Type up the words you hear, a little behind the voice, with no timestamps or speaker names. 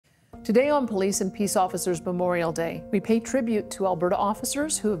Today on Police and Peace Officers Memorial Day, we pay tribute to Alberta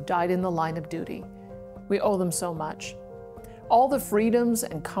officers who have died in the line of duty. We owe them so much. All the freedoms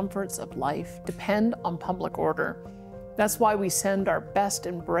and comforts of life depend on public order. That's why we send our best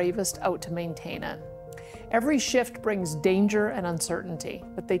and bravest out to maintain it. Every shift brings danger and uncertainty,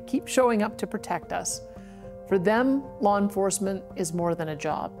 but they keep showing up to protect us. For them, law enforcement is more than a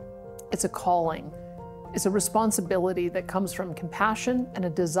job. It's a calling. It's a responsibility that comes from compassion and a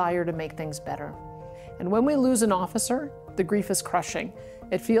desire to make things better. And when we lose an officer, the grief is crushing.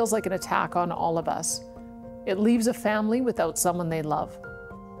 It feels like an attack on all of us. It leaves a family without someone they love.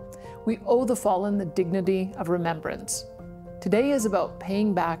 We owe the fallen the dignity of remembrance. Today is about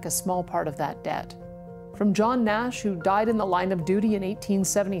paying back a small part of that debt. From John Nash, who died in the line of duty in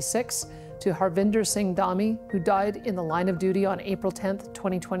 1876, to Harvinder Singh Dhami, who died in the line of duty on April 10th,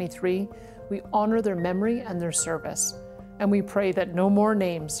 2023, we honor their memory and their service, and we pray that no more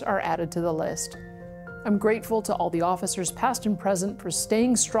names are added to the list. I'm grateful to all the officers, past and present, for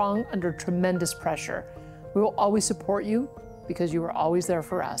staying strong under tremendous pressure. We will always support you because you are always there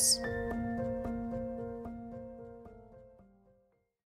for us.